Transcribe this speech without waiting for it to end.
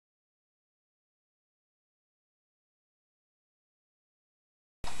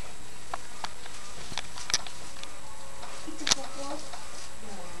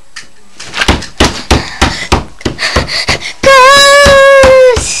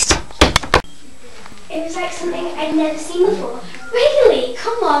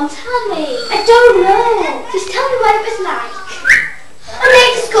on, tell me. I don't know. Just tell me what it was like. I'm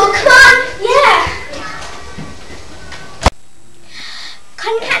late to school, come on. Yeah.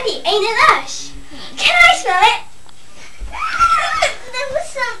 Cotton candy, ain't it lush? Can I smell it? There was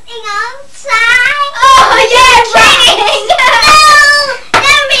something outside. Oh, yeah, kidding. No,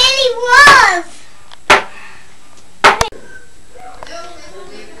 there really was.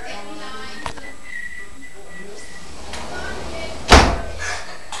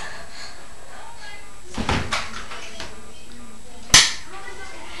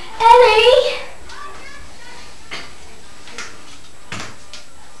 Ellie?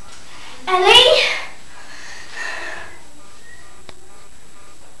 Ellie?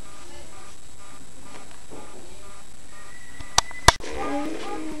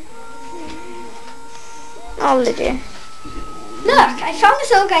 Oh, Lydia. Look, I found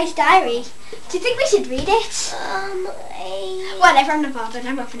this old guy's diary. Do you think we should read it? Whatever, I'm not bothered.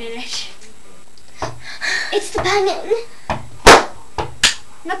 I'm opening it. It's the banging.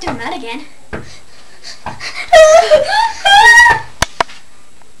 I'm not doing that again.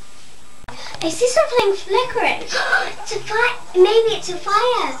 Is this something flickering? It's a fire. Maybe it's a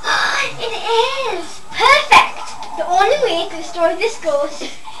fire. It is. Perfect. The only way to destroy this ghost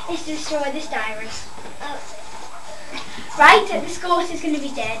is to destroy this diary. Right, this ghost is going to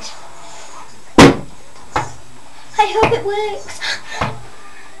be dead. I hope it works.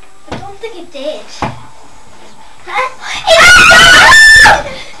 I don't think it did. Huh?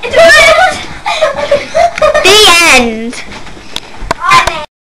 It worked! The end.